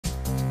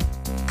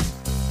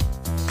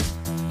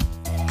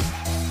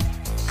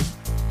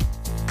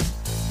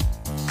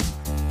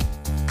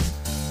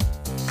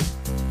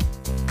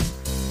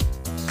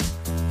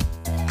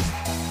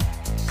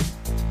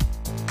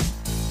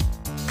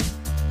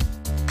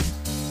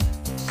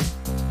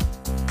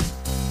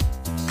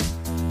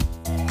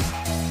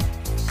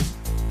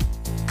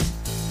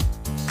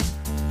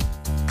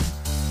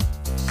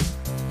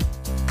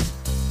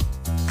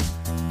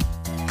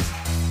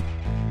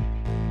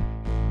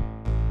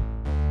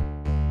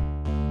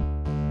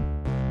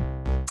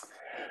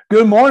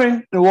Good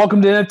morning and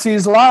welcome to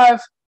NFTs Live.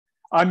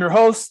 I'm your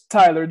host,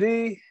 Tyler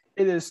D.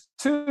 It is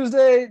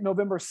Tuesday,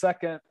 November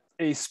 2nd,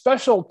 a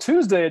special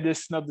Tuesday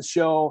edition of the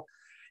show.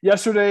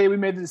 Yesterday, we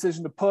made the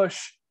decision to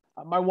push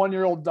my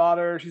one-year-old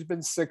daughter. She's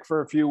been sick for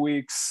a few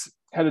weeks.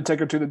 Had to take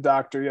her to the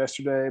doctor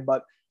yesterday,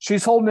 but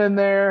she's holding in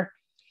there,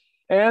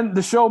 and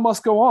the show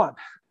must go on.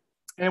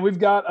 And we've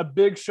got a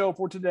big show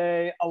for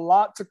today, a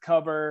lot to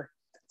cover.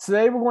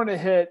 Today, we're going to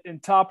hit in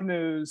top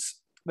news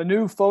the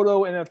new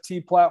photo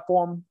NFT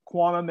platform,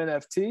 Quantum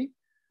NFT,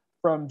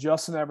 from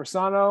Justin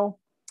Aversano.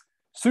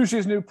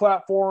 Sushi's new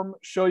platform,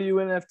 Show You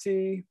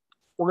NFT.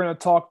 We're going to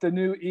talk the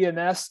new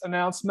ENS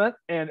announcement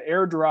and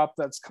airdrop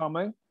that's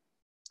coming.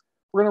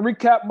 We're going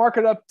to recap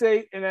market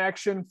update in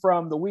action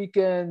from the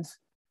weekend.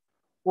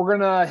 We're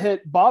going to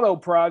hit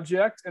Botto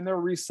Project and their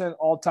recent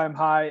all-time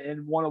high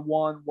in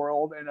one-of-one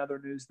world and other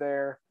news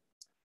there.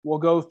 We'll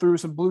go through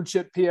some blue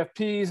chip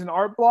PFPs and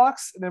art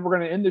blocks, and then we're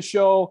going to end the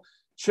show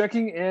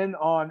checking in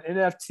on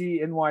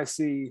NFT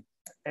NYC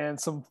and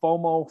some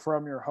FOMO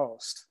from your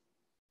host.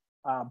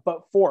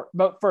 But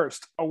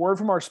first, a word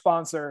from our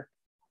sponsor,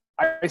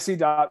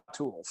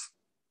 IC.Tools.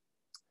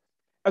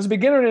 As a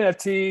beginner in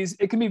NFTs,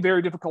 it can be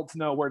very difficult to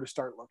know where to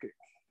start looking.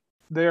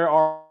 There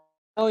are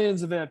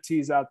millions of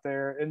NFTs out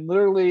there and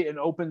literally an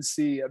open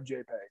sea of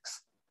JPEGs.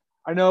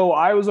 I know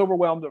I was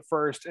overwhelmed at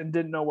first and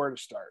didn't know where to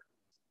start.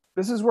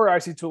 This is where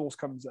IC.Tools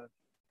comes in.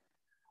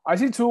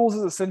 IC.Tools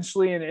is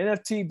essentially an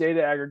NFT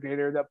data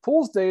aggregator that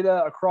pulls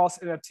data across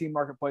NFT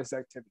marketplace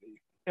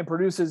activity and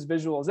produces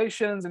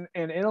visualizations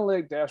and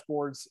analytic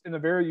dashboards in a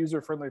very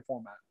user-friendly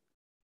format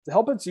to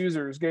help its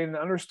users gain an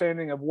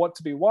understanding of what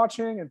to be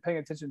watching and paying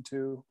attention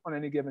to on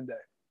any given day.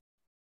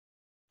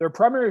 Their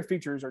primary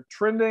features are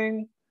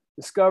trending,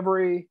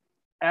 discovery,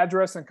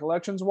 address and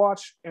collections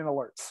watch, and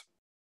alerts.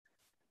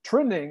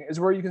 Trending is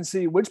where you can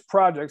see which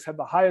projects have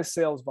the highest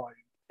sales volume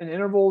in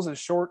intervals as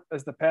short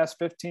as the past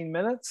 15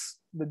 minutes,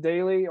 the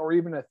daily, or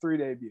even a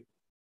 3-day view.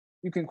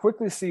 You can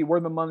quickly see where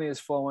the money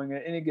is flowing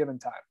at any given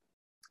time.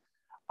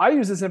 I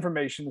use this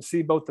information to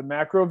see both the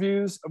macro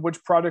views of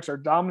which products are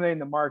dominating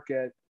the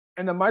market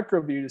and the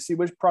micro view to see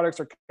which products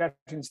are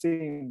catching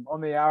steam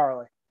on the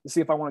hourly to see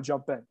if I want to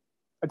jump in.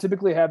 I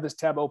typically have this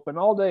tab open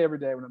all day, every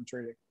day when I'm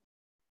trading.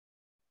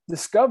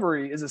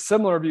 Discovery is a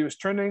similar view as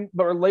trending,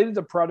 but related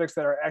to products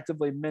that are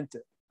actively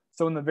minted.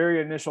 So in the very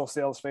initial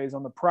sales phase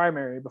on the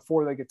primary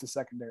before they get to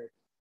secondary.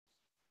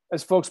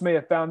 As folks may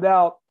have found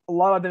out, a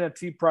lot of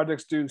NFT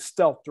projects do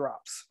stealth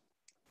drops.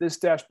 This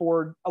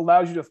dashboard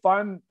allows you to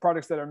find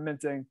products that are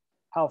minting,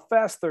 how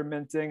fast they're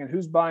minting, and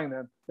who's buying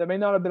them that may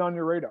not have been on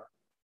your radar.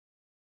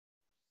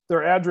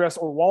 Their address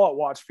or wallet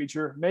watch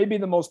feature may be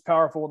the most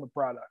powerful in the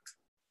product.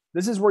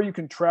 This is where you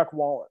can track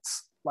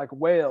wallets like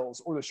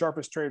whales or the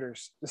sharpest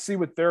traders to see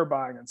what they're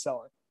buying and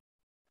selling.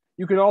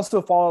 You can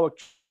also follow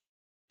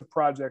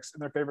projects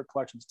in their favorite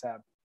collections tab,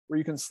 where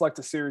you can select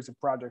a series of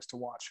projects to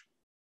watch.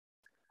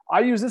 I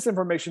use this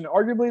information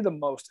arguably the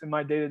most in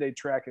my day-to-day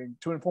tracking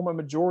to inform a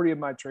majority of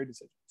my trade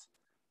decisions.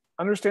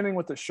 Understanding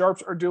what the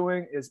sharps are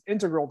doing is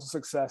integral to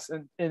success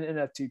in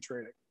NFT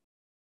trading.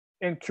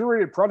 And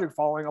curated project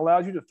following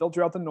allows you to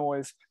filter out the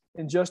noise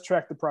and just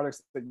track the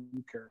products that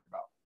you care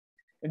about.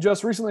 And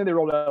just recently, they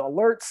rolled out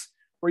alerts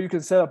where you can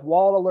set up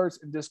wallet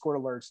alerts and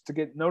Discord alerts to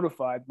get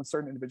notified when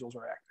certain individuals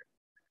are active.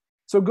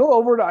 So go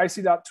over to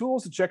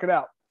IC.Tools to check it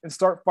out and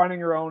start finding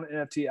your own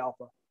NFT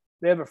alpha.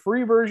 They have a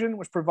free version,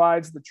 which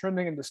provides the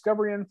trending and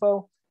discovery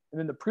info, and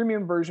then the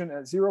premium version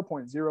at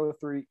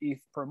 0.03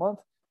 ETH per month,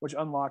 which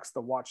unlocks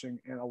the watching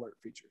and alert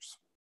features.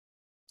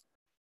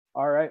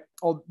 All right.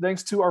 Well,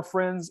 thanks to our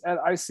friends at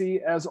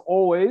IC as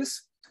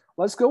always.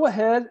 Let's go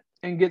ahead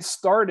and get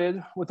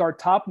started with our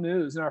top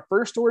news. And our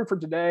first story for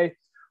today,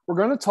 we're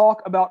going to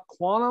talk about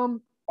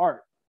Quantum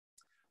Art.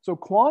 So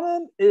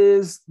Quantum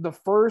is the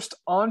first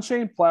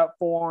on-chain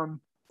platform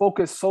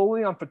focused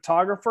solely on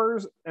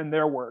photographers and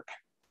their work.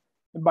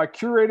 And by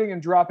curating and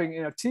dropping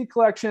NFT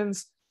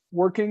collections,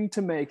 working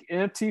to make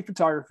NFT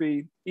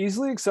photography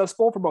easily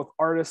accessible for both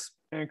artists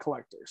and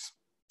collectors.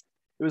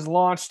 It was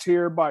launched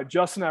here by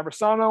Justin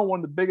Aversano,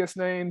 one of the biggest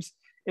names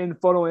in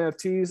photo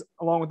NFTs,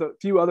 along with a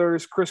few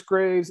others, Chris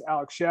Graves,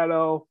 Alex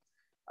Shadow,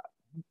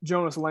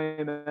 Jonas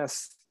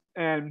Lamas,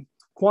 and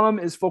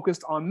Quantum is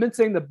focused on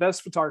minting the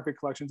best photography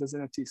collections as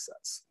NFT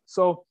sets.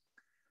 So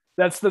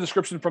that's the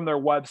description from their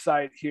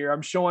website here.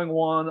 I'm showing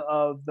one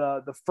of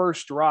the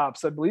first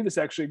drops. I believe it's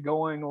actually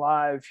going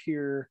live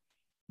here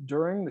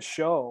during the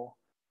show.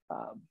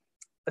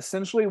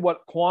 Essentially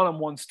what Quantum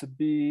wants to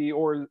be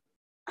or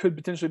could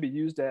potentially be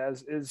used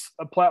as is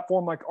a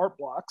platform like Art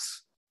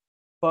Blocks,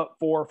 but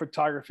for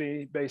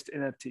photography-based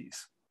NFTs.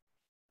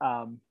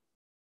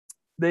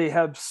 They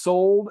have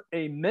sold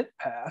a mint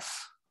pass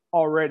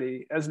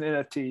already as an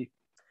NFT,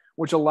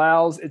 which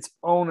allows its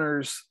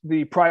owners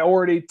the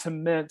priority to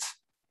mint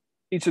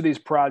each of these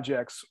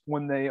projects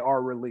when they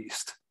are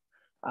released.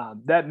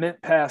 That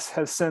mint pass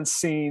has since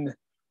seen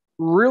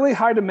really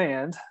high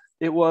demand.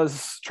 It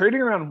was trading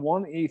around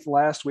 1 ETH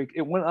last week.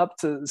 It went up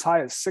to as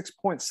high as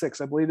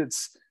 6.6. I believe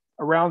it's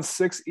around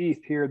 6 ETH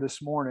here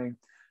this morning,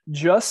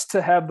 just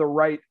to have the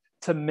right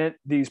to mint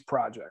these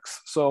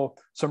projects. So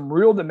some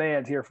real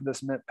demand here for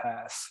this mint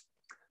pass.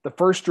 The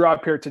first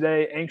drop here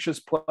today, Anxious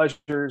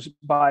Pleasures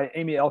by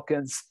Amy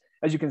Elkins.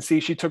 As you can see,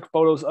 she took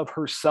photos of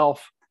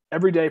herself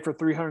every day for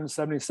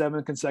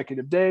 377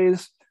 consecutive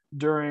days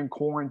during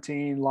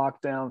quarantine,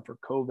 lockdown for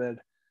COVID,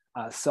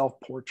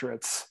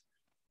 self-portraits.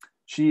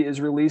 She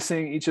is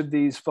releasing each of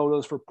these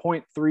photos for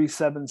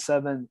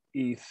 0.377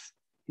 ETH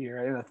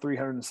here in a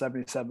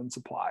 377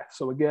 supply.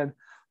 So again,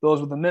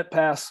 those with the mint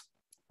pass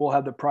will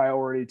have the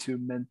priority to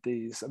mint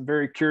these. I'm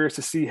very curious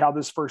to see how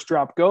this first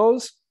drop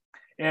goes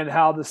and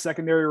how the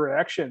secondary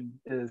reaction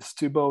is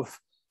to both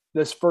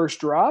this first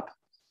drop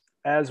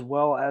as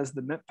well as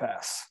the mint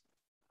pass.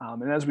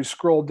 And as we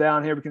scroll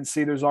down here, we can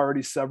see there's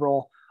already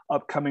several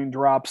upcoming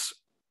drops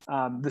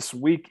this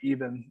week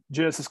even.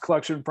 Genesis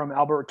Collection from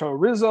Alberto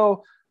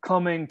Rizzo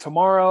coming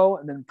tomorrow,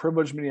 and then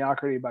Privileged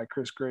Mediocrity by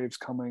Chris Graves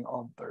coming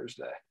on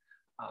Thursday.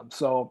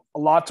 So a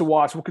lot to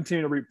watch. We'll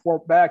continue to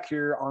report back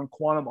here on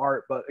Quantum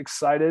Art, but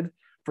excited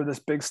for this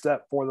big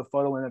step for the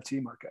photo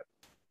NFT market.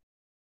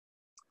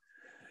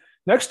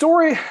 Next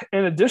story,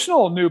 an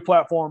additional new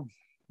platform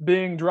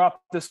being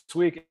dropped this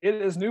week. It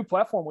is new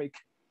platform week.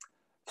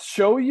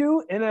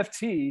 Shoyu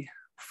NFT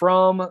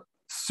from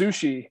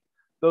Sushi.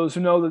 Those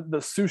who know the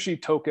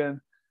Sushi token,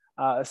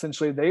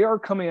 essentially they are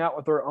coming out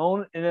with their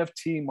own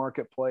NFT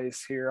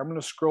marketplace here. I'm going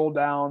to scroll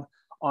down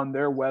on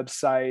their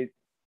website.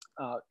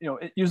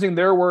 Using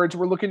their words,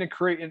 we're looking to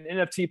create an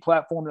NFT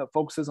platform that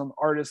focuses on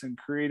artists and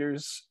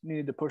creators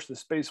needed to push the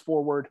space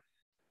forward.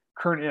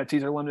 Current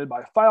NFTs are limited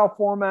by file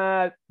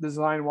format.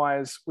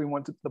 Design-wise, we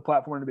want the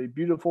platform to be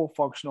beautiful,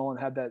 functional, and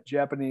have that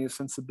Japanese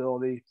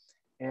sensibility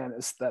and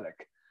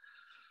aesthetic.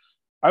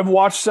 I've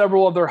watched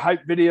several of their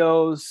hype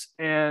videos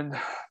and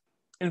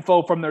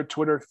info from their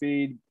Twitter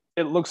feed.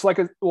 It looks like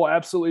it will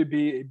absolutely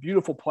be a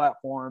beautiful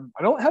platform.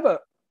 I don't have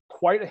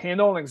quite a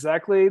handle on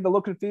exactly the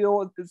look and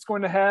feel it's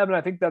going to have, and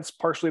I think that's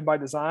partially by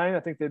design. I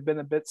think they've been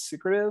a bit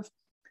secretive.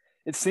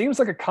 It seems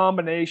like a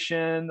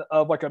combination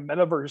of like a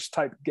metaverse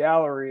type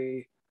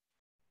gallery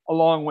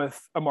along with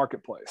a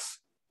marketplace.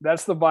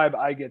 That's the vibe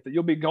I get, that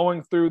you'll be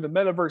going through the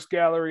metaverse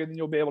gallery and then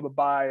you'll be able to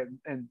buy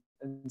and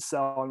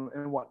sell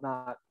and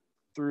whatnot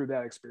through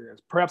that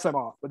experience. Perhaps I'm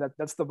off, but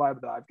that's the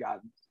vibe that I've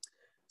gotten.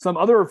 Some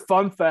other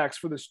fun facts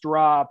for this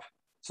drop.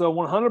 So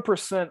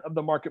 100% of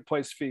the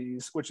marketplace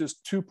fees, which is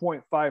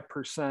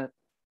 2.5%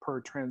 per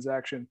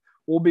transaction,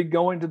 will be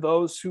going to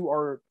those who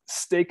are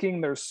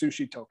staking their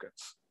Sushi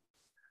tokens.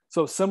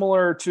 So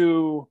similar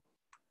to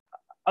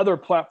other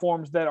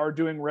platforms that are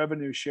doing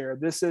revenue share,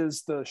 this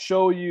is the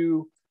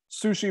Shoyu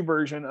Sushi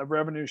version of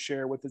revenue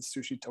share with its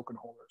Sushi token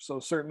holders. So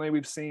certainly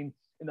we've seen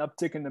an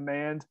uptick in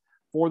demand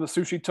for the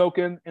Sushi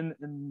token in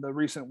the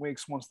recent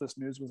weeks once this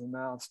news was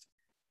announced.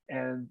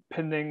 And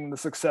pending the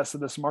success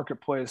of this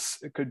marketplace,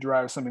 it could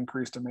drive some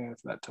increased demand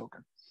for that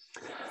token.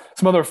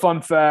 Some other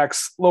fun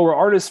facts: lower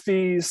artist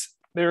fees.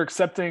 They're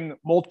accepting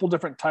multiple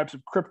different types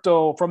of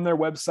crypto from their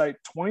website.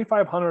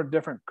 2,500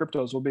 different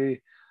cryptos will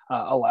be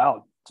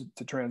allowed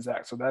to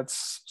transact. So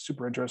that's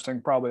super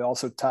interesting. Probably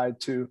also tied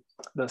to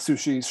the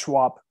Sushi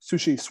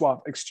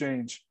Swap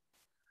exchange.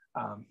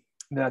 And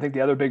then I think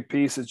the other big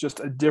piece is just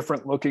a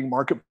different looking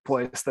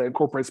marketplace that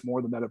incorporates more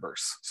of the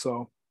metaverse.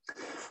 So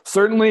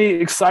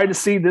certainly excited to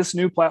see this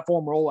new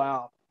platform roll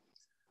out.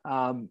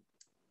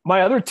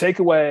 My other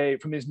takeaway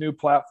from these new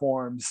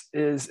platforms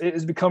is it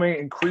is becoming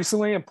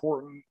increasingly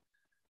important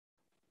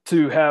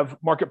to have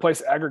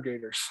marketplace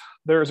aggregators.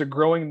 There is a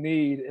growing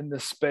need in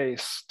this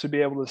space to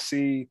be able to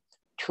see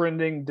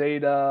trending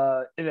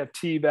data,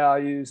 NFT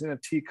values,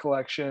 NFT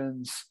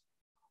collections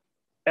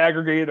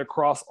aggregated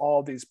across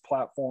all these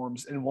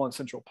platforms in one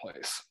central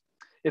place.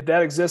 If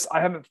that exists,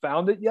 I haven't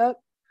found it yet.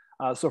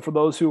 So for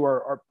those who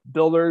are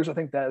builders, I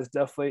think that is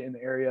definitely an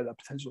area to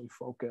potentially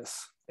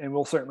focus. And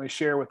we'll certainly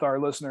share with our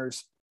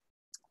listeners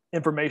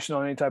information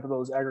on any type of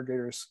those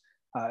aggregators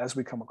as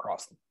we come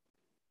across them.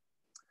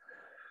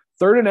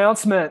 Third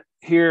announcement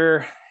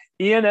here,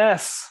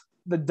 ENS,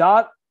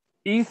 the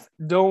 .eth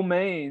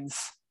domains,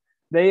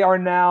 they are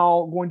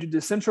now going to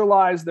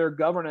decentralize their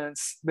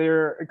governance.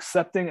 They're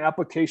accepting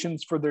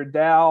applications for their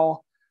DAO.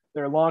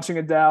 They're launching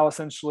a DAO,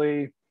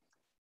 essentially.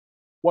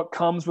 What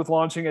comes with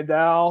launching a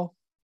DAO?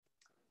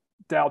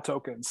 DAO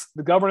tokens.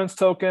 The governance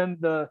token,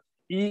 the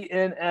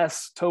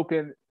ENS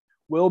token,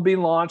 will be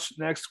launched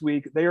next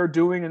week. They are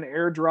doing an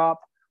airdrop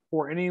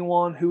for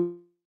anyone who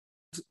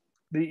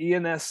the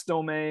ENS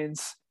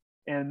domains,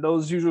 and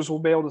those users will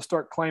be able to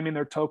start claiming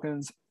their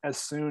tokens as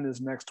soon as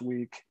next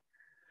week.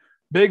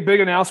 Big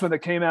announcement that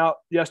came out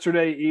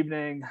yesterday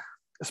evening,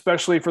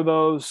 especially for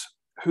those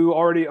who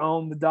already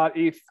own the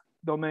 .eth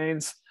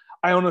domains.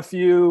 I own a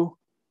few,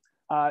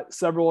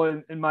 several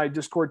in my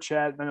Discord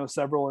chat. I know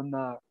several in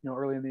the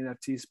early in the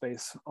NFT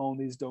space own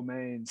these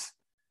domains.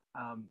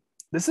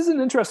 This is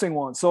an interesting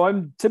one. So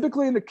I'm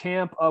typically in the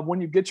camp of when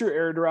you get your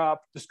airdrop,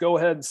 just go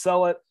ahead and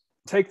sell it,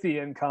 take the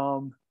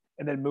income,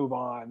 and then move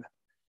on.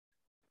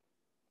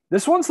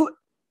 This one's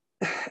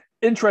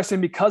interesting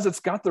because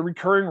it's got the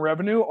recurring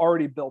revenue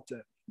already built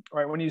in.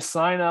 right? When you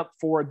sign up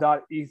for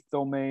a .eth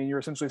domain, you're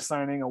essentially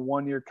signing a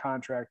 1-year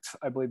contract.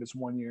 I believe it's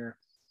 1 year,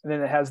 and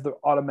then it has the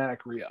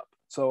automatic re-up.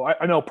 So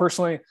I know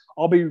personally,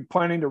 I'll be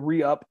planning to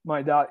re-up my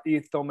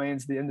 .eth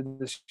domains at the end of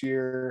this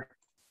year.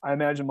 I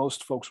imagine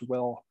most folks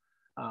will.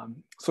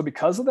 So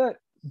because of that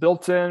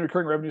built-in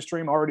recurring revenue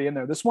stream already in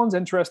there, this one's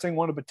interesting,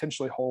 one to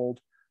potentially hold,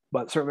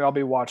 but certainly I'll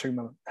be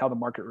watching how the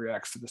market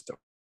reacts to this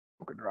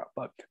token drop.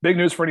 But big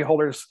news for any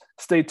holders.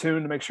 Stay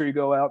tuned to make sure you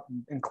go out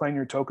and claim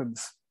your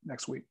tokens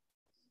next week.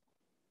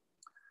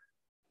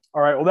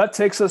 All right, well, that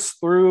takes us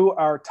through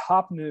our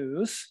top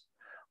news.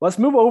 Let's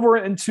move over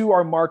into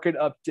our market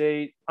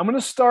update. I'm going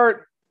to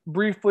start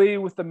briefly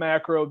with the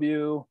macro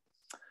view.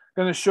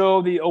 I'm going to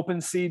show the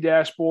OpenSea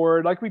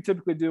dashboard like we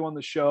typically do on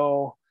the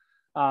show.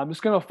 I'm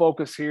just going to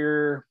focus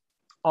here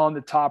on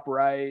the top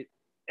right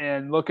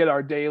and look at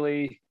our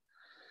daily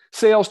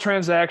sales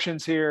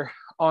transactions here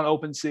on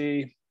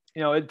OpenSea.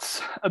 You know,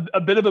 it's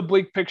a bit of a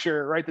bleak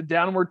picture, right? The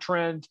downward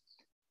trend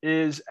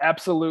is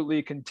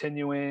absolutely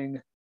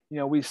continuing. You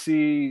know, we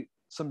see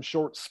some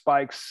short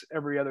spikes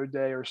every other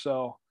day or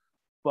so,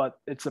 but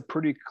it's a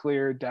pretty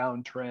clear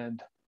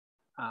downtrend.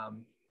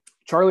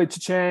 Charlie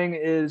Chichang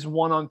is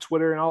one on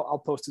Twitter, and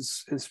I'll post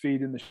his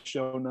feed in the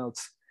show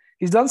notes.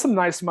 He's done some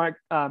nice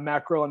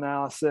macro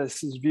analysis.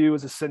 His view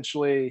is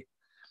essentially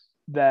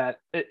that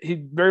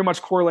he very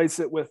much correlates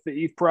it with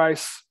the ETH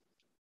price,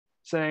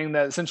 saying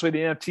that essentially the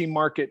NFT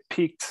market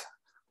peaked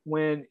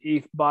when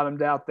ETH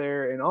bottomed out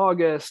there in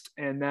August,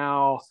 and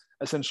now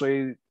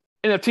essentially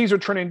NFTs are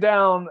trending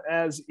down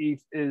as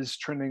ETH is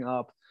trending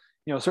up.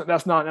 You know, so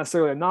that's not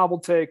necessarily a novel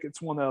take.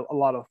 It's one that a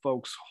lot of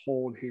folks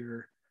hold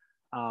here.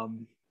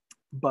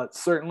 But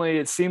certainly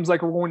it seems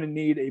like we're going to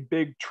need a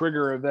big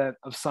trigger event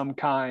of some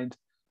kind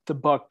to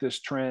buck this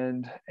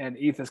trend. And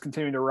ETH is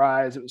continuing to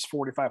rise. It was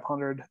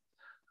 4,500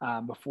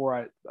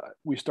 before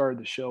we started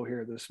the show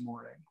here this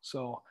morning.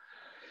 So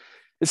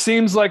it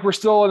seems like we're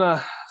still in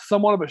a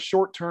somewhat of a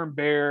short-term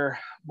bear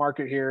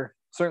market here.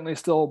 Certainly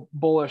still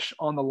bullish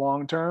on the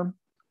long term,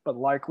 but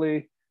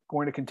likely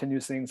going to continue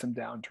seeing some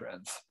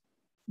downtrends.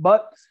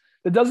 But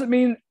that doesn't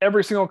mean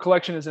every single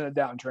collection is in a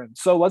downtrend.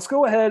 So let's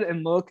go ahead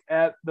and look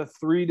at the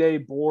 3-day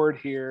board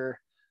here.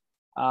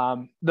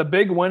 The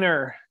big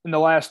winner in the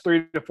last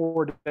 3 to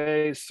 4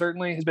 days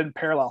certainly has been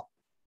Parallel.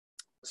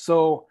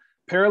 So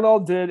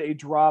Parallel did a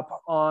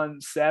drop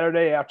on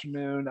Saturday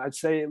afternoon. I'd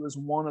say it was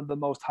one of the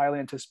most highly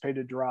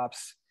anticipated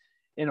drops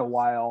in a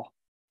while.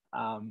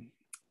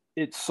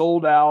 It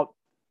sold out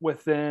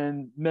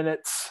within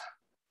minutes.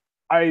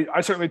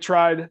 I certainly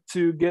tried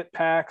to get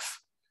packs,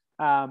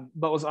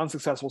 but was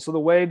unsuccessful. So the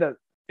way that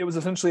it was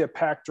essentially a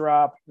pack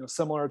drop, you know,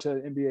 similar to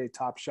NBA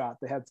Top Shot.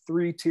 They had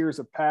 3 tiers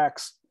of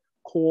packs: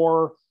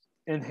 core,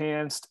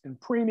 enhanced, and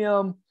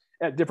premium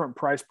at different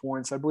price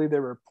points. I believe they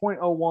were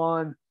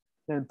 0.01,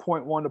 then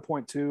 0.1 to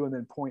 0.2, and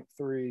then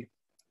 0.3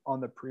 on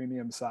the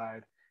premium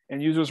side.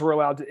 And users were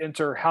allowed to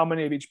enter how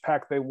many of each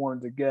pack they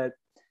wanted to get.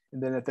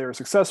 And then if they were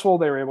successful,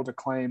 they were able to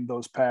claim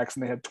those packs,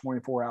 and they had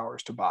 24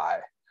 hours to buy.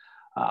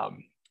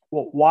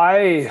 Well,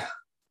 why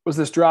was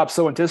this drop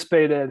so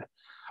anticipated?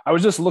 I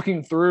was just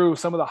looking through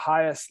some of the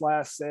highest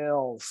last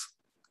sales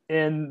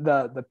in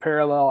the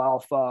Parallel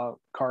Alpha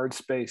card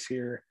space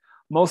here,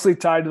 mostly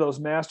tied to those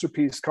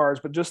masterpiece cards,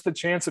 but just the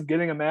chance of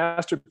getting a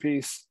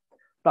masterpiece,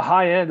 the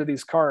high end of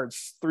these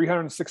cards,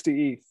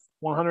 360 ETH,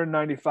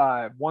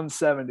 195,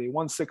 170,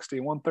 160,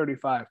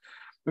 135.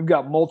 We've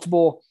got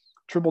multiple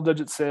triple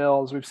digit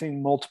sales. We've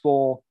seen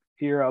multiple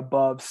here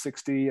above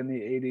 60 in the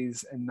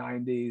 80s and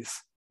 90s.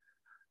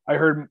 I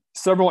heard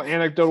several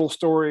anecdotal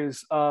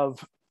stories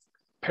of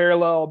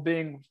Parallel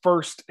being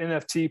first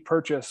NFT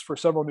purchase for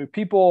several new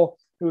people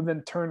who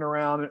then turned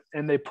around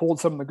and they pulled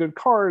some of the good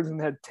cards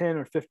and had 10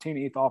 or 15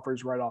 ETH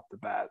offers right off the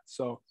bat.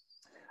 So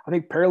I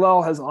think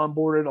Parallel has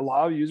onboarded a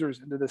lot of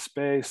users into this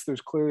space.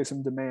 There's clearly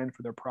some demand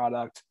for their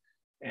product,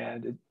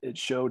 and it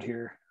showed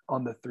here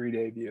on the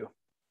 3-day view.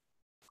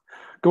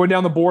 Going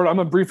down the board, I'm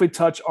going to briefly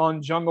touch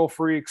on Jungle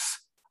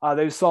Freaks.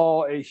 They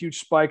saw a huge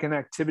spike in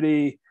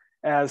activity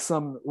as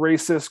some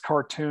racist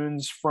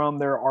cartoons from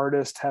their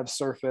artist have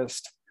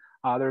surfaced.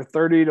 They're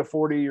 30 to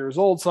 40 years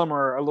old. Some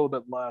are a little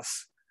bit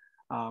less,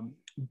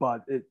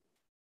 but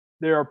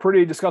they are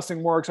pretty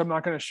disgusting works. I'm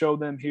not going to show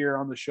them here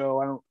on the show.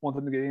 I don't want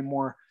them to get any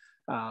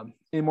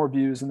more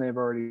views than they've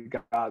already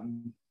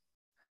gotten.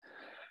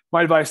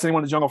 My advice to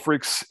anyone at Jungle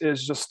Freaks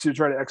is just to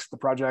try to exit the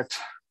project.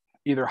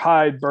 Either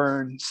hide,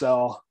 burn,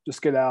 sell,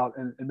 just get out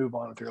and move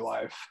on with your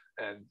life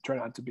and try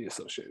not to be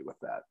associated with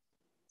that.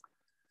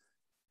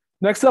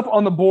 Next up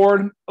on the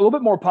board, a little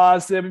bit more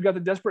positive. We've got the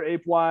Desperate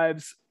Ape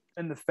Wives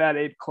and the Fat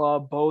Ape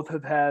Club. Both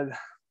have had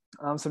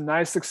some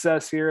nice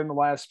success here in the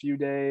last few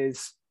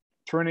days,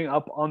 turning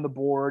up on the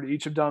board.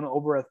 Each have done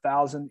over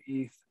 1,000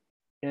 ETH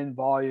in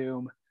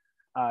volume.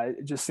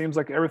 It just seems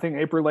like everything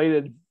ape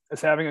related is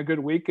having a good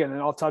weekend,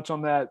 and I'll touch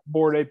on that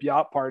Bored Ape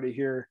Yacht Party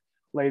here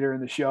later in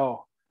the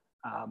show.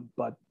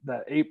 But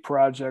the ape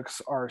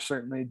projects are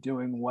certainly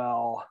doing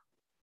well.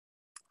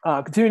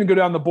 Continuing to go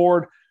down the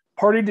board,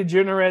 Party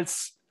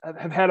Degenerates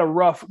have had a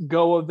rough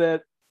go of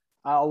it.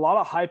 A lot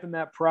of hype in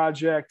that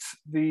project.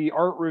 The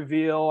art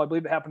reveal, I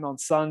believe it happened on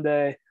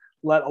Sunday,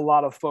 let a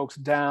lot of folks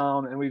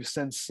down, and we've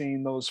since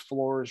seen those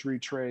floors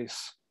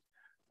retrace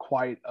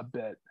quite a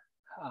bit.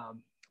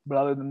 But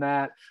other than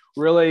that,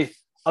 really,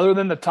 other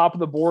than the top of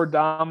the board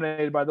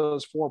dominated by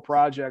those 4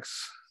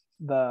 projects,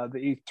 the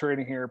ETH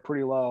trading here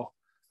pretty low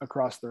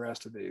across the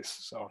rest of these.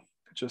 So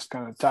just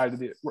kind of tied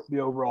to the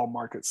overall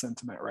market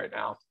sentiment right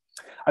now.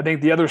 I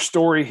think the other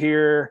story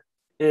here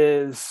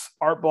is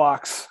Art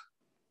Blocks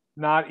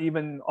not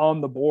even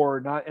on the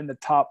board, not in the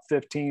top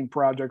 15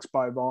 projects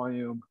by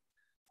volume,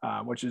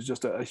 which is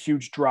just a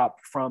huge drop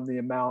from the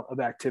amount of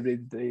activity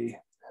they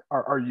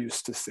are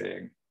used to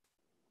seeing.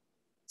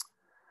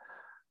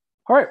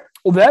 All right,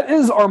 well, that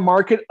is our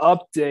market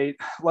update.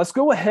 Let's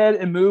go ahead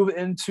and move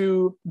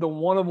into the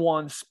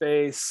one-of-one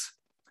space.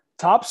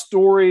 Top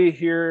story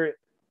here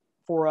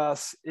for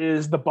us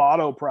is the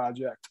Botto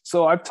project.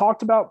 So I've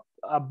talked about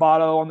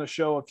Botto on the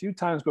show a few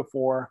times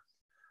before.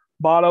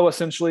 Botto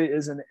essentially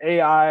is an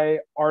AI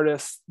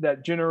artist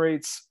that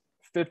generates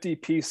 50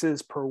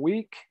 pieces per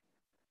week.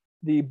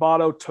 The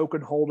Botto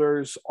token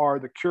holders are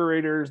the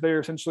curators. They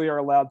essentially are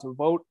allowed to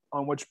vote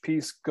on which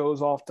piece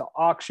goes off to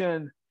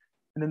auction,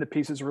 and then the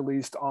piece is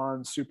released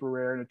on Super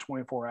Rare, and a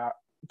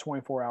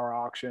 24-hour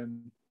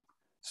auction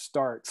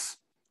starts.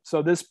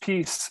 So this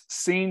piece,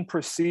 Seen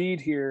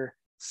Proceed here,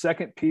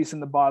 second piece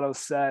in the Botto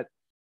set,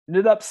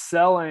 ended up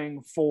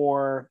selling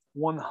for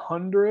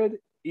 100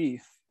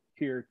 ETH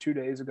here 2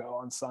 days ago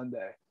on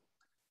Sunday.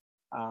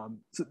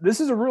 So this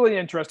is a really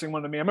interesting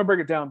one to me. I'm gonna break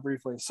it down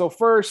briefly. So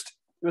first,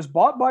 it was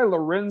bought by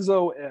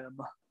Lorenzo M.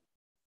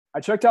 I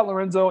checked out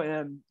Lorenzo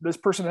M. This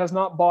person has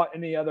not bought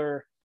any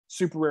other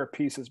super rare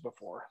pieces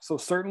before. So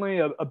certainly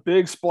a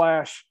big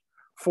splash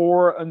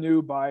for a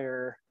new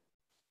buyer.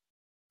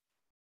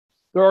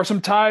 There are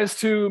some ties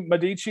to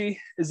Medici.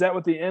 Is that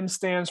what the M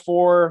stands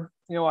for?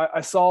 You know,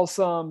 I saw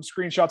some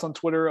screenshots on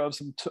Twitter of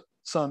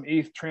some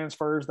ETH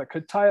transfers that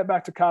could tie it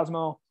back to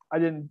Cosmo. I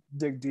didn't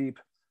dig deep.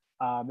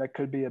 That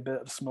could be a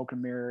bit of smoke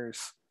and mirrors.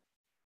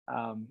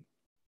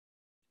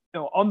 You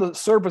know, on the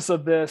surface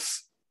of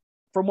this,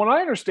 from what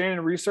I understand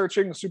in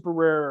researching the super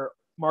rare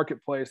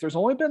marketplace, there's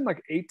only been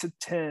like 8 to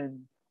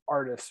 10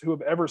 artists who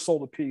have ever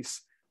sold a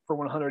piece for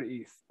 100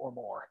 ETH or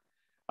more.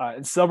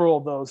 And several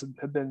of those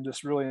have been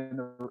just really in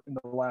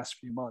the last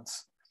few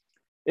months.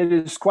 It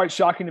is quite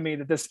shocking to me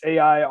that this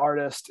AI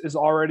artist is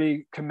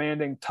already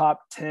commanding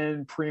top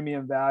 10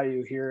 premium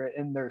value here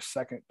in their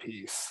second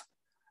piece.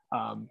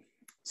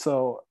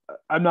 So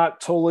I'm not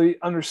totally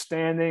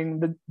understanding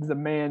the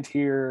demand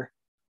here.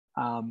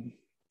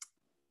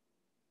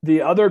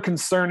 The other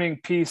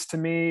concerning piece to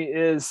me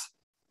is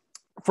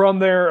from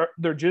their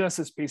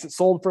Genesis piece. It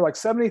sold for like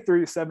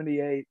 73 to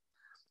 78.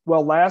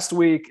 Well, last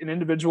week, an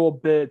individual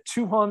bid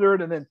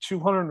 200 and then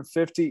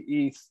 250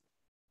 ETH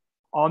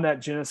on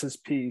that Genesis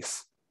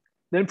piece,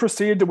 then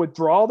proceeded to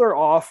withdraw their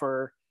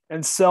offer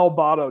and sell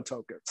Botto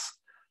tokens.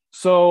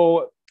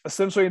 So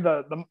essentially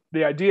the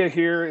idea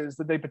here is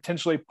that they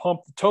potentially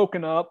pump the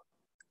token up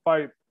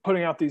by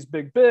putting out these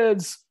big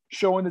bids,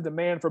 showing the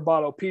demand for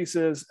Botto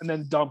pieces, and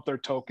then dump their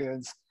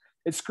tokens.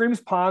 It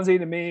screams Ponzi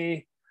to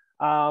me.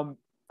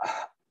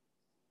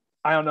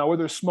 I don't know, where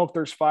there's smoke,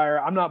 there's fire.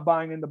 I'm not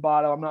buying into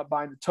Botto. I'm not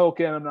buying the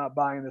token. I'm not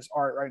buying this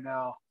art right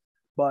now,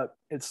 but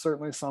it's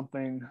certainly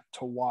something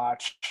to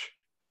watch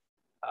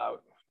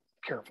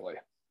carefully.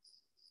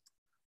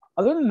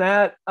 Other than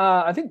that,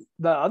 I think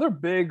the other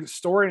big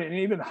story and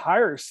even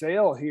higher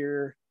sale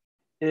here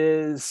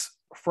is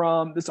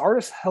from this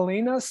artist,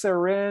 Helena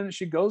Seren.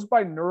 She goes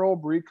by Neural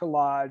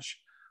Bricolage.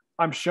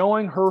 I'm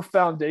showing her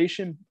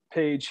foundation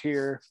page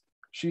here.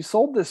 She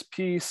sold this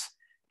piece,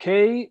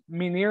 K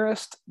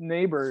Nearest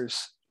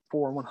Neighbors,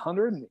 for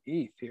 100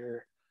 ETH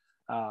here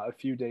a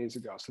few days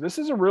ago. So this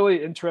is a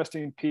really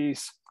interesting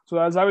piece. So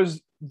as I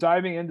was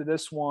diving into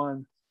this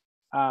one,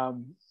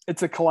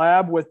 it's a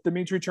collab with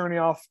Dmitry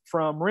Chernyov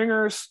from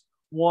Ringers,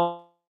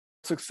 one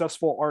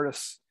successful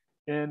artist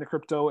in the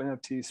crypto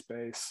NFT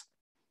space.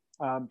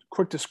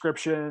 Quick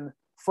description.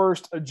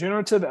 First, a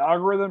generative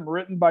algorithm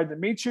written by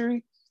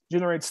Dmitry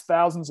generates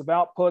thousands of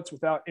outputs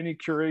without any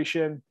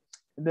curation.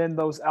 And then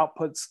those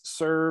outputs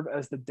serve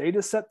as the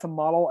data set to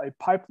model a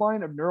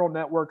pipeline of neural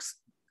networks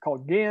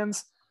called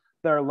GANs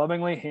that are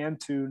lovingly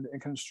hand-tuned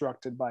and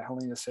constructed by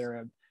Helena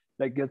Seren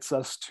that gets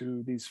us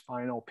to these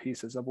final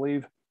pieces. I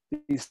believe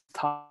these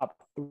top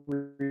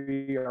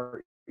 3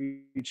 are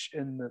each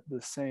in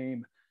the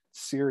same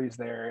series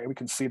there. And we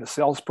can see the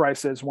sales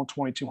prices,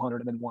 120, 200,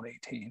 and then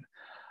 118.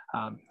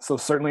 So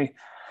certainly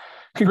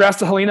congrats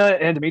to Helena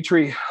and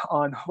Dmitry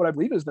on what I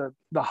believe is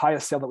the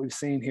highest sale that we've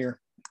seen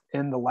here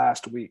in the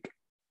last week.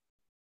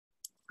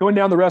 Going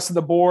down the rest of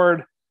the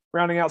board,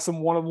 rounding out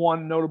some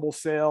one-of-one notable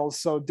sales.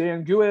 So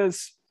Dan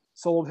Guiz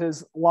sold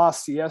his La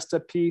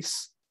Siesta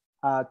piece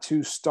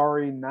to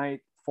Starry Night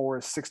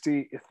for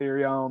 60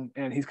 Ethereum,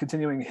 and he's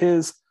continuing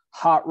his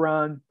hot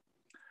run.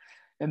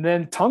 And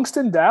then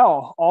Tungsten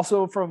DAO,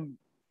 also from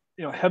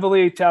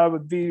heavily touted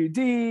with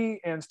VVD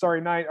and Starry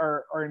Night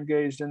are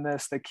engaged in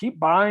this. They keep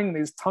buying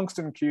these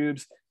tungsten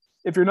cubes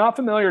if you're not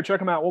familiar, check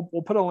them out.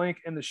 We'll put a link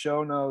in the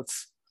show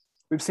notes.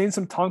 We've seen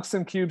some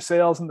tungsten cube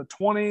sales in the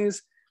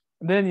 20s.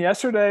 And then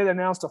yesterday, they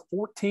announced a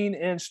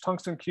 14-inch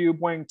tungsten cube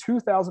weighing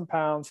 2,000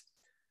 pounds.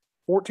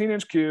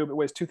 14-inch cube, it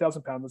weighs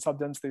 2,000 pounds. That's how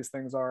dense these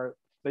things are.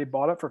 They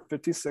bought it for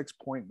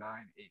 56.9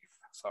 ETH.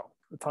 So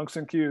the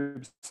tungsten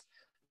cubes,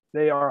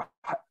 they are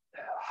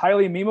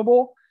highly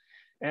memeable.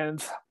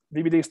 And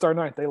VBD Star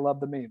Night, they love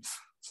the memes.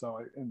 So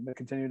and they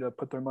continue to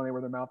put their money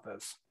where their mouth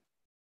is.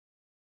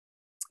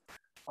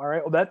 All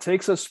right, well, that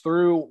takes us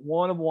through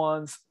one of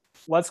ones.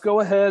 Let's go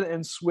ahead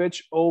and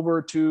switch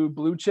over to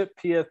blue chip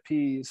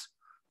PFPs.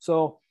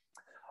 So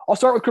I'll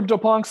start with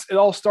CryptoPunks. It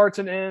all starts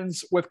and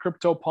ends with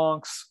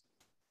CryptoPunks.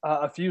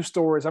 A few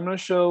stories. I'm going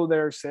to show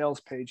their sales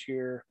page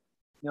here.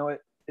 I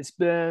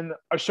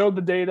showed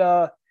the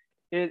data.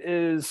 It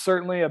is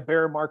certainly a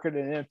bear market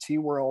in the NFT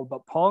world,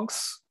 but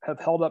punks have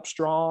held up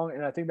strong,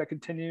 and I think that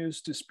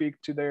continues to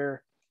speak to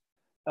their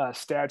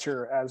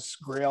stature as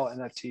Grail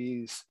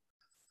NFTs.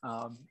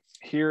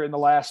 Here in the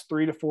last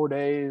 3 to 4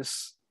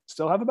 days,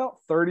 still have about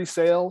 30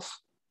 sales.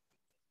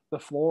 The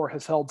floor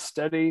has held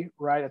steady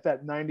right at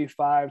that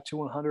 95 to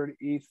 100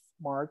 ETH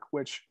mark,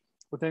 which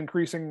with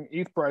increasing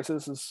ETH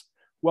prices is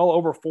well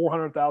over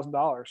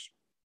 $400,000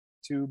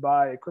 to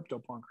buy a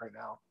CryptoPunk right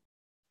now.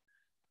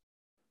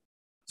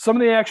 Some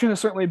of the action has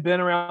certainly been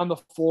around the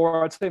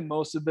floor. I'd say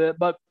most of it,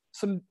 but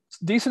some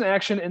decent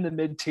action in the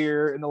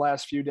mid-tier in the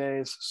last few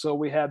days. So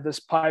we had this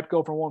pipe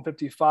go from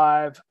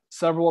 155,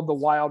 several of the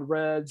wild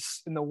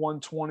reds in the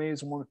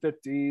 120s,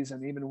 150s,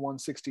 and even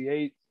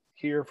 168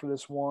 here for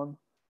this one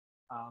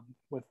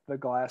with the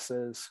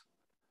glasses.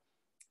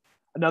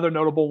 Another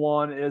notable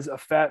one is a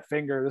fat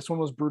finger. This one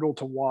was brutal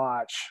to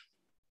watch.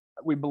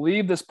 We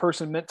believe this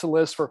person meant to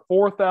list for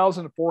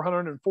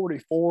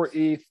 4,444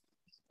 ETH.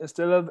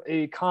 Instead of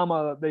a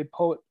comma, they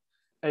put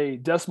a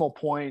decimal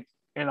point,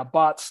 and a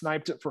bot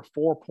sniped it for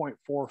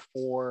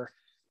 4.44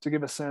 to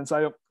give a sense.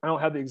 I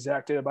don't have the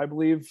exact data, but I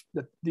believe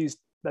that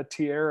that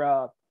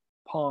Tierra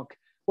Punk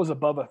was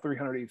above a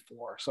 300 ETH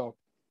floor. So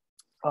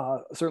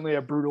certainly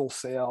a brutal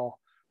sale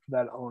for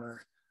that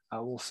owner.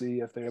 We'll see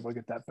if they're able to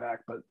get that back,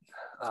 but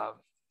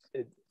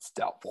it's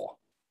doubtful.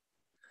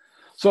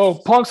 So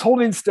Punk's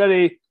holding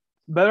steady,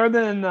 better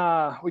than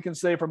we can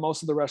say for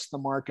most of the rest of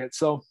the market.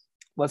 So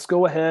let's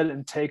go ahead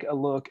and take a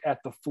look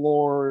at the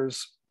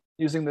floors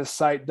using this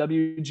site,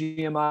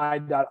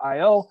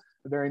 wgmi.io,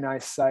 a very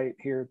nice site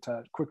here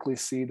to quickly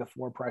see the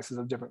floor prices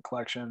of different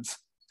collections.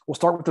 We'll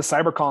start with the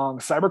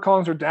Cyberkongs.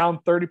 Cyberkongs are down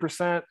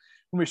 30%.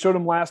 When we showed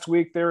them last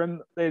week, they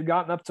had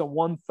gotten up to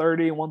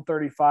 130,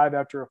 135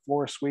 after a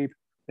floor sweep.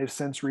 They've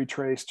since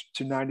retraced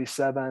to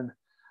 97.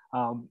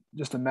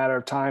 Just a matter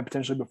of time,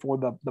 potentially before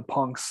the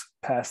punks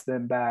pass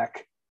them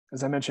back.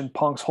 As I mentioned,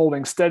 punks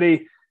holding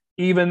steady,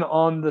 even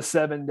on the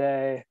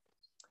 7-day.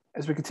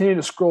 As we continue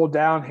to scroll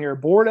down here,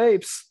 Bored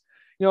Apes,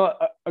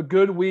 a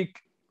good week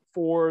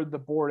for the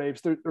Bored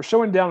Apes. They're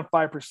showing down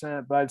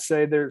 5%, but I'd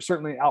say they're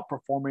certainly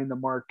outperforming the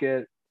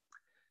market.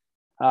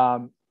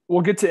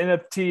 We'll get to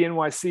NFT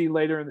NYC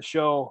later in the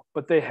show,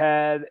 but they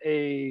had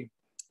a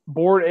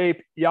Bored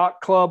Ape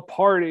Yacht Club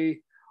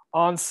party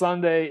on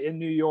Sunday in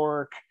New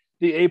York.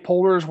 The ape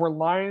holders were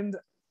lined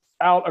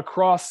out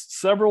across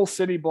several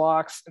city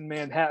blocks in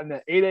Manhattan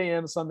at 8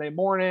 a.m. Sunday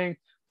morning.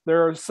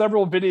 There are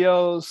several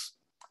videos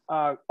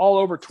all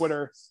over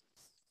Twitter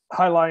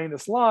highlighting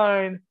this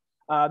line,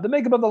 the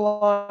makeup of the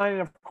line,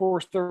 and of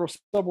course there were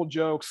several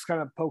jokes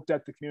kind of poked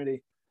at the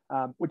community,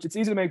 which it's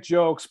easy to make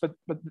jokes, but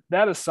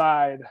that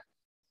aside,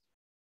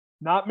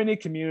 not many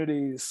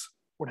communities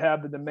would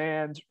have the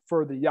demand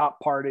for the yacht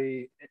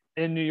party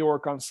in New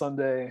York on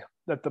Sunday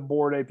that the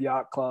Bored Ape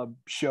Yacht Club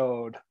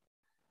showed.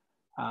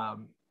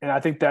 And I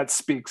think that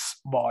speaks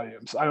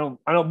volumes. I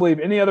don't believe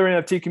any other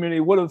NFT community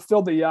would have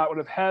filled the yacht, would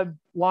have had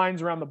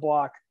lines around the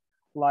block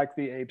like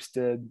the apes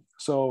did.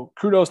 So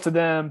kudos to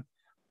them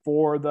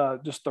for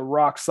the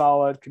rock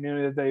solid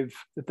community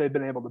that they've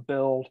been able to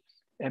build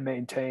and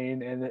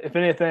maintain. And if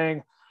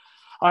anything,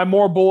 I'm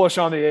more bullish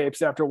on the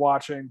apes after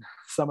watching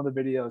some of the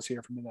videos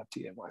here from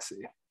NFT NYC.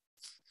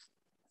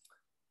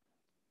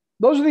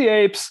 Those are the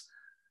apes.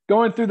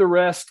 Going through the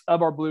rest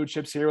of our blue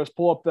chips here, let's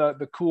pull up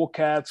the Cool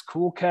Cats.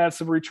 Cool Cats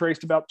have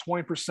retraced about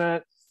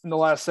 20% in the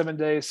last 7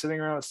 days,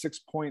 sitting around a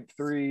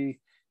 6.3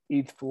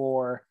 ETH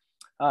floor.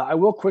 I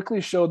will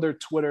quickly show their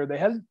Twitter. They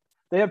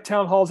have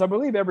town halls, I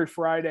believe, every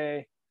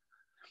Friday.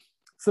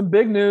 Some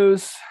big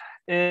news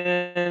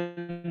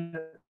in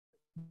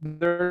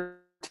their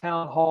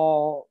town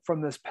hall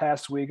from this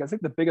past week. I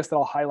think the biggest that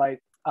I'll highlight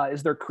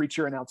is their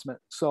creature announcement.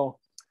 So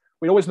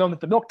we always know that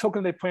the milk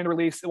token they plan to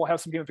release, it will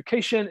have some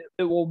gamification.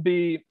 It will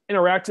be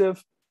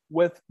interactive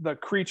with the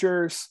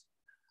creatures.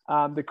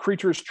 The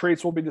creatures'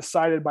 traits will be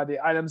decided by the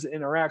items it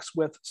interacts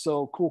with.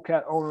 So Cool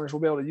Cat owners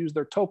will be able to use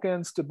their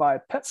tokens to buy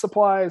pet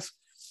supplies,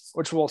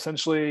 which will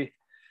essentially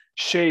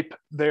shape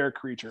their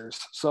creatures.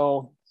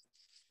 So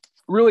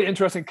really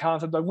interesting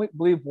concept. I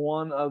believe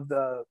one of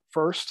the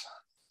first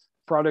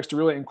projects to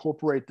really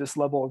incorporate this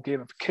level of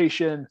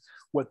gamification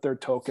with their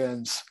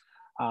tokens.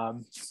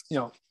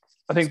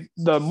 I think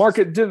the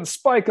market didn't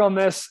spike on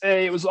this.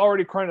 A, it was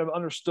already kind of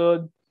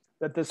understood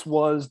that this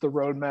was the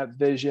roadmap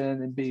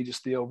vision, and B,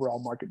 just the overall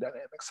market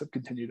dynamics have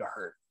continued to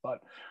hurt. But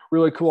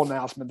really cool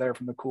announcement there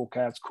from the Cool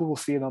Cats. Cool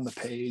to see it on the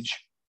page.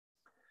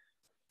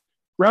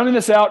 Rounding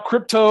this out,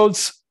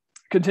 cryptodes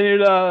continue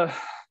to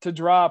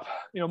drop.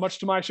 Much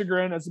to my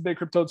chagrin as a big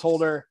cryptodes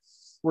holder,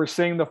 we're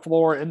seeing the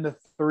floor in the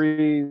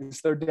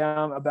threes. They're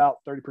down about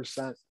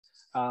 30%.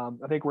 I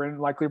think we're in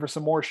likely for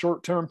some more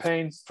short-term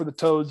pain for the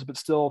toads, but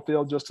still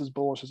feel just as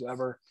bullish as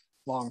ever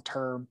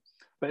long-term.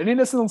 But ending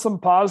this on some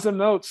positive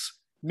notes,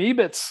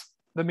 MEBITs.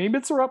 The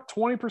MEBITs are up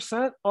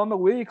 20% on the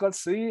week.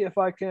 Let's see if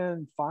I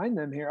can find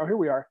them here. Oh, here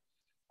we are.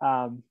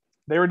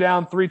 They were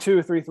down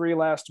 3.2, 3.3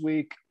 last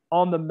week.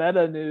 On the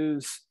meta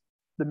news,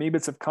 the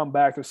MEBITs have come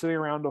back. They're sitting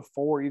around a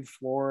 4 ETH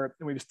floor,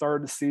 and we've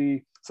started to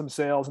see some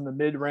sales in the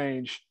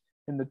mid-range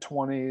in the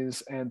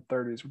 20s and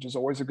 30s, which is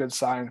always a good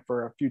sign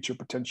for a future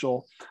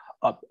potential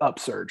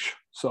upsurge.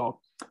 So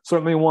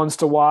certainly ones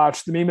to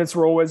watch. The MEBITs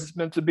were always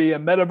meant to be a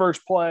metaverse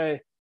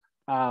play.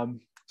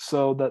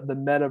 So the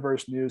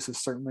metaverse news has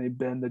certainly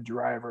been the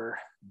driver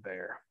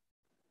there.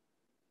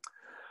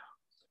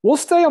 We'll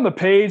stay on the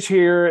page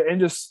here and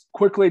just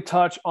quickly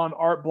touch on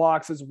art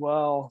blocks as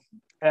well,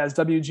 as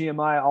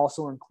WGMI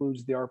also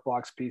includes the art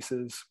blocks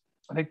pieces.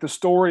 I think the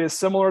story is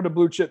similar to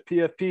blue chip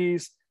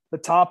PFPs. The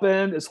top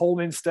end is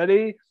holding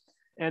steady,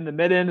 and the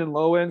mid end and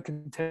low end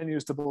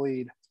continues to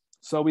bleed.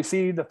 So we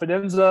see the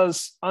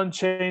Fidenzas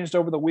unchanged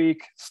over the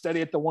week,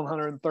 steady at the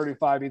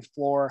 135 ETH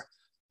floor.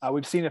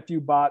 We've seen a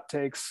few bot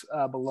takes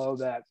below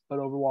that, but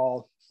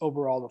overall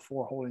the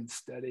floor holding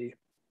steady.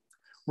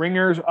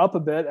 Ringers up a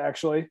bit,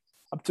 actually,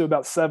 up to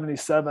about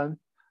 77.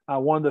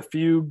 One of the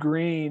few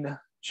green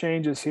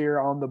changes here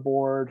on the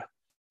board.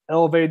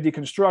 Elevated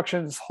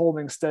deconstructions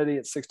holding steady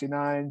at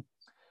 69.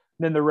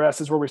 Then the rest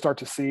is where we start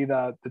to see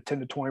the 10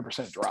 to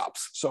 20%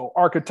 drops. So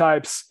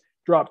archetypes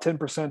drop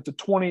 10% to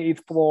 20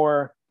 ETH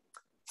floor.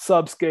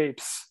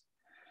 Subscapes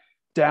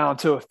down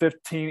to a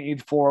 15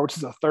 ETH floor, which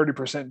is a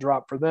 30%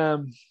 drop for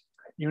them.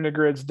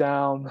 Unigrids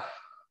down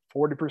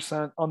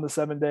 40% on the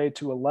 7-day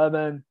to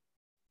 11.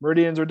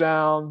 Meridians are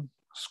down.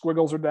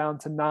 Squiggles are down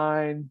to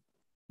 9. And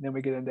then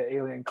we get into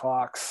alien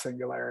clocks,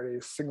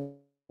 singularities.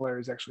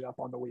 Singularities actually up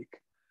on the week.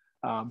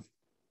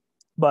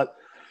 But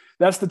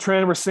that's the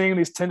trend. We're seeing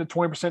these 10 to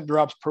 20%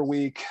 drops per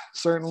week.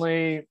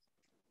 Certainly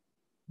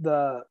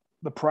the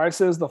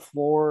prices, the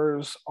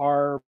floors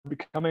are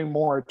becoming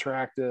more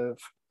attractive.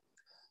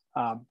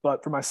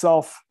 But for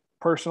myself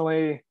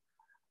personally,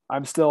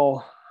 I'm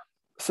still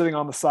sitting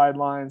on the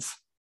sidelines.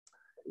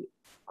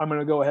 I'm going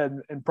to go ahead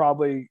and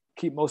probably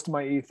keep most of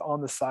my ETH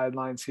on the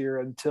sidelines here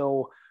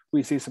until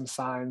we see some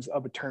signs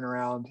of a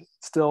turnaround.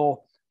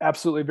 Still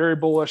absolutely very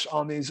bullish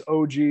on these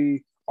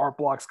OG art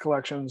blocks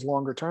collections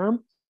longer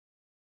term.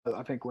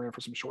 I think we're in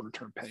for some shorter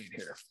term pain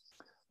here.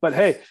 But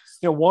hey,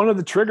 one of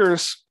the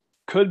triggers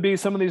could be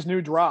some of these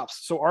new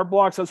drops. So art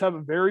blocks does have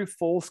a very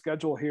full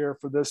schedule here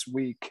for this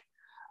week.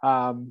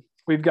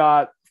 We've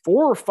got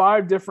 4 or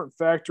 5 different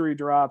factory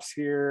drops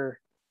here.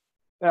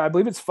 I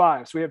believe it's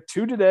 5. So we have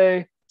 2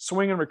 today,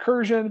 Swing and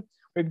Recursion.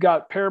 We've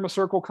got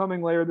Paramacircle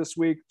coming later this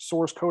week,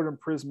 Source Code and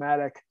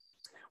Prismatic.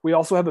 We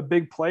also have a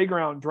big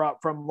playground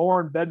drop from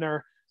Lauren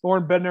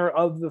Bednar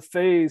of the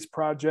Phase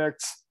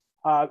Projects.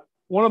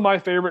 One of my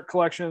favorite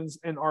collections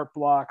in art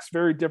blocks,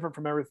 very different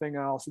from everything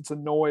else. It's a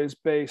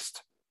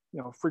noise-based,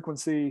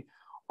 frequency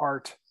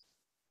art.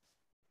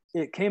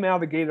 It came out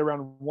of the gate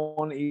around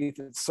 1 ETH.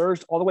 It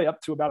surged all the way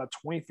up to about a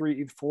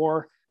 23 ETH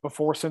floor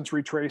before since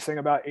retracing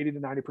about 80 to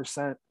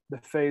 90%. The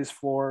Phase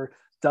floor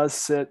does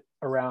sit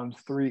around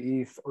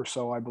 3 ETH or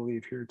so, I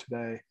believe, here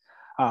today.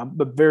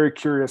 But very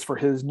curious for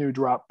his new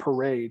drop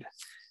Parade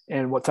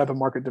and what type of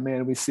market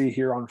demand we see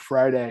here on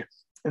Friday.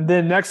 And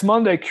then next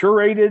Monday,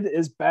 Curated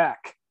is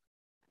back.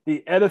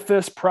 The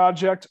Edifice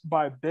project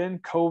by Ben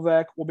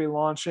Kovac will be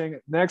launching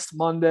next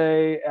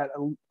Monday at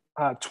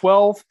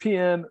 12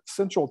 p.m.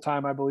 Central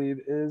Time, I believe,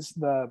 is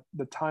the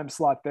time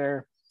slot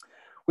there.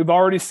 We've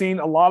already seen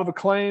a lot of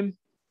acclaim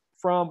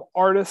from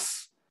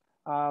artists,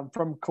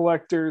 from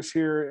collectors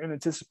here in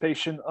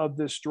anticipation of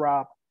this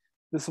drop.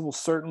 This will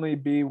certainly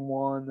be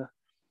one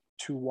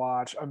to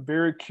watch. I'm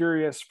very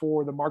curious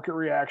for the market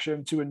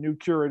reaction to a new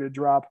curated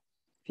drop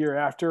here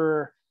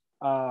after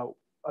a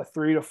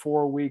 3 to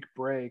 4 week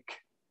break.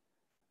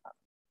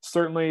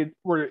 Certainly,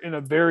 we're in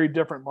a very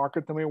different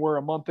market than we were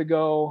a month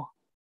ago.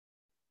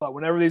 But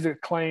whenever these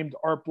acclaimed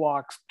art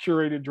blocks,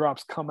 curated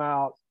drops come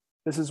out,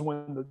 this is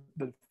when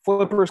the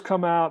flippers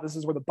come out. This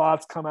is where the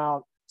bots come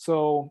out.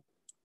 So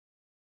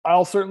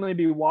I'll certainly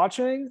be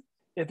watching.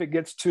 If it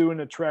gets to an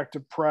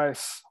attractive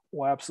price,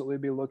 we'll absolutely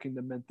be looking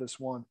to mint this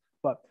one.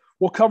 But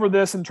we'll cover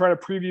this and try to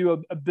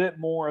preview a bit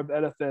more of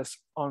Edifice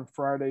on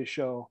Friday's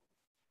show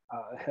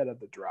ahead of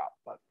the drop.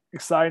 But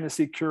exciting to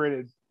see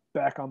Curated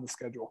back on the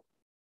schedule.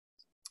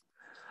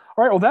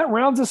 All right, well, that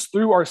rounds us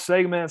through our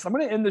segments. I'm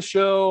going to end the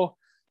show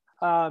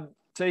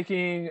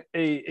taking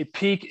a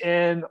peek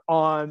in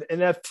on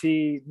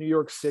NFT New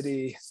York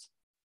City.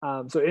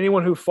 So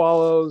anyone who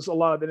follows a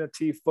lot of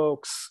NFT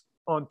folks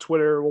on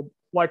Twitter will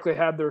likely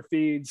have their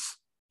feeds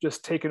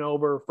just taken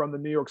over from the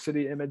New York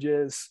City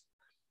images.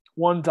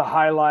 One to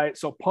highlight.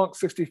 So Punk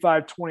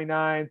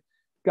 6529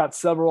 got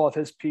several of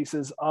his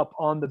pieces up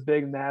on the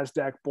big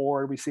NASDAQ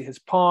board. We see his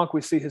Punk,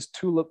 we see his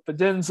Tulip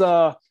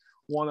Fidenza,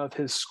 one of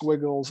his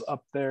squiggles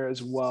up there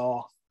as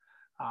well.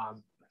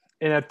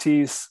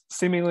 NFTs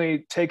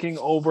seemingly taking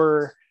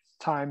over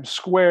Times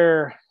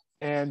Square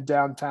and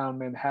downtown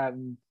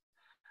Manhattan.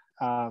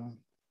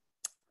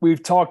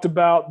 We've talked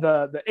about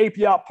the Ape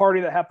Yacht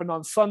party that happened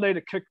on Sunday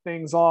to kick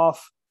things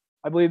off.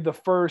 I believe the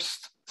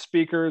first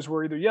speakers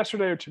were either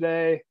yesterday or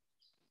today.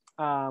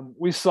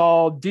 We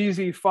saw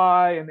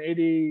DZ and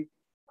Andy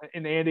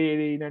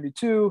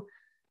 8092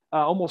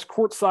 almost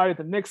courtside at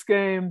the Knicks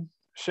game.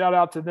 Shout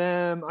out to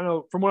them. I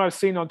know from what I've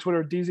seen on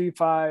Twitter,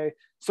 DZ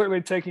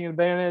certainly taking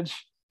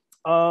advantage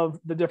of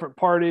the different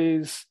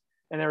parties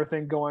and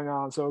everything going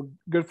on. So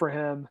good for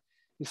him.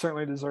 He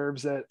certainly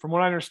deserves it. From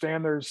what I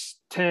understand, there's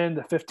 10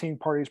 to 15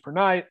 parties per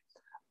night.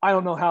 I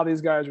don't know how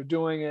these guys are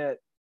doing it,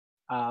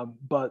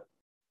 but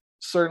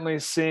certainly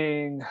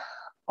seeing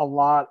a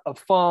lot of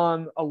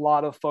fun, a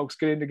lot of folks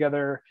getting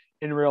together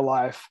in real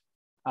life.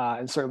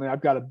 And certainly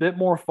I've got a bit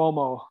more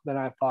FOMO than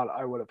I thought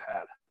I would have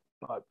had.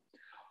 But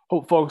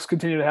hope folks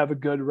continue to have a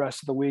good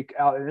rest of the week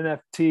out at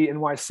NFT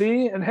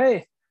NYC. And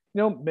hey,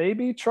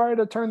 maybe try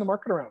to turn the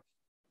market around.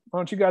 Why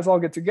don't you guys all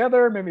get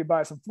together, maybe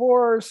buy some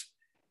floors,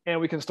 and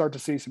we can start to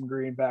see some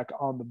green back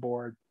on the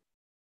board.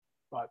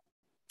 But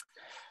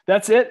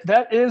that's it.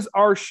 That is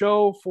our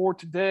show for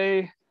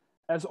today.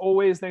 As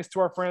always, thanks to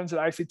our friends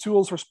at IC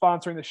Tools for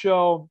sponsoring the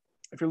show.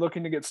 If you're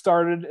looking to get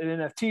started in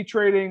NFT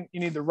trading,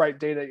 you need the right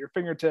data at your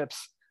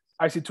fingertips.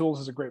 IC Tools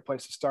is a great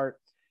place to start.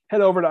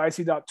 Head over to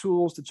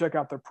ic.tools to check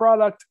out their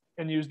product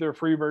and use their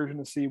free version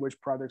to see which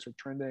projects are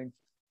trending.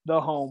 The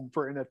home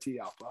for NFT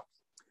Alpha.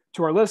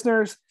 To our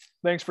listeners,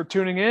 thanks for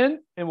tuning in,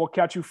 and we'll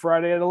catch you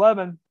Friday at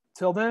 11.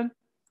 Till then,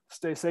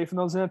 stay safe in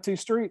those NFT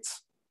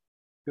streets.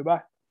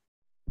 Goodbye.